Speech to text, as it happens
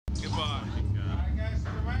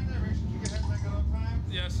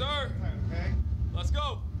sir. Okay. Let's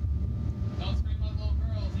go. Don't scream like little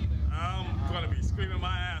girls either. I'm gonna be screaming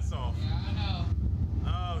my ass off. Yeah, I know.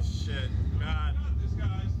 Oh shit. God. This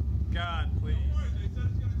guys. God, please. Don't worry, they said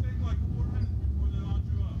it's gonna take like 4 minutes before they launch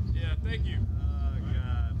you up. Yeah, thank you. Oh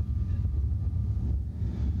God.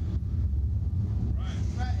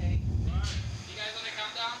 Right. You guys want to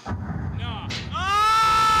count down? Nah. Ah!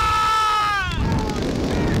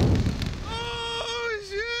 Oh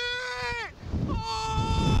shit!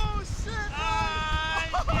 Oh shit!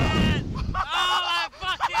 Oh my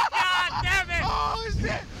fucking god damn it! Oh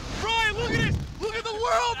shit! Brian, look at this! Look at the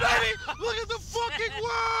world, baby! Look at the fucking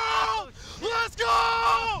world! Let's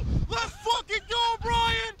go! Let's fucking go,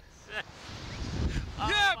 Brian!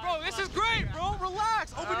 Yeah, bro, this is great, bro.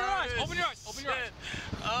 Relax. Open your eyes. Open your eyes. Open your eyes.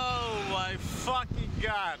 Oh my fucking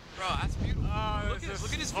god, Bro, that's beautiful. oh, Look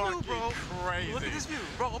at this view, bro. Crazy. Look at this view.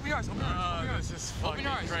 Bro, open your eyes. Open your eyes. Open your eyes. This is Open fucking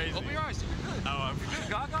your eyes. crazy. Open your eyes. Dude, you're good. Oh, I'm You're good.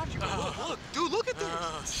 God got you, bro. Look. Dude, look at this.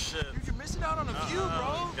 Oh shit. Dude, you're missing out on a view,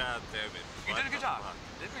 bro. God damn it. You did a good job. Fuck?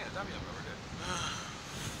 Did me a W, bro. We're good.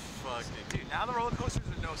 Fucking. Dude, now the roller coasters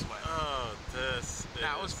are no sweat. Oh, this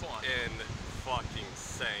That is was fun. fucking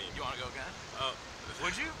insane. You want to go again? Oh,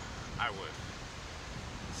 Would you? I would.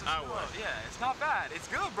 So I slow. would. Yeah, it's not bad. It's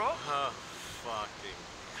good, bro. Oh, fucking.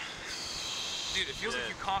 Dude, it feels like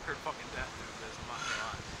shit. you conquered fucking death through this. I'm not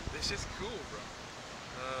gonna lie. This is cool, bro.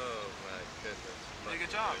 Oh my goodness. You did a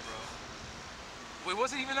good job, bro. Well, it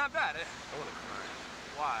wasn't even that bad. I want to cry.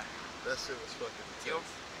 Why? That shit was fucking You, intense.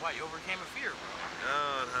 why? You overcame a fear, bro.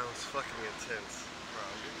 Oh, that was fucking intense. Bro,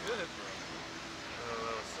 you're good, bro. Oh,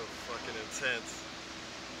 that was so fucking intense.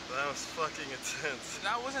 That was fucking intense.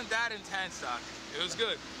 That wasn't that intense, Doc. It was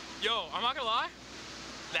good. Yo, I'm not gonna lie.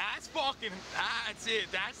 That's it.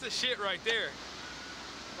 That's the shit right there.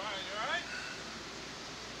 Brian, you alright?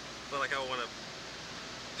 But like I want to.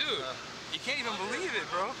 Dude, you can't even believe it,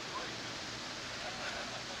 bro.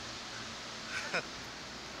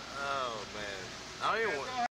 Oh man. I don't even want.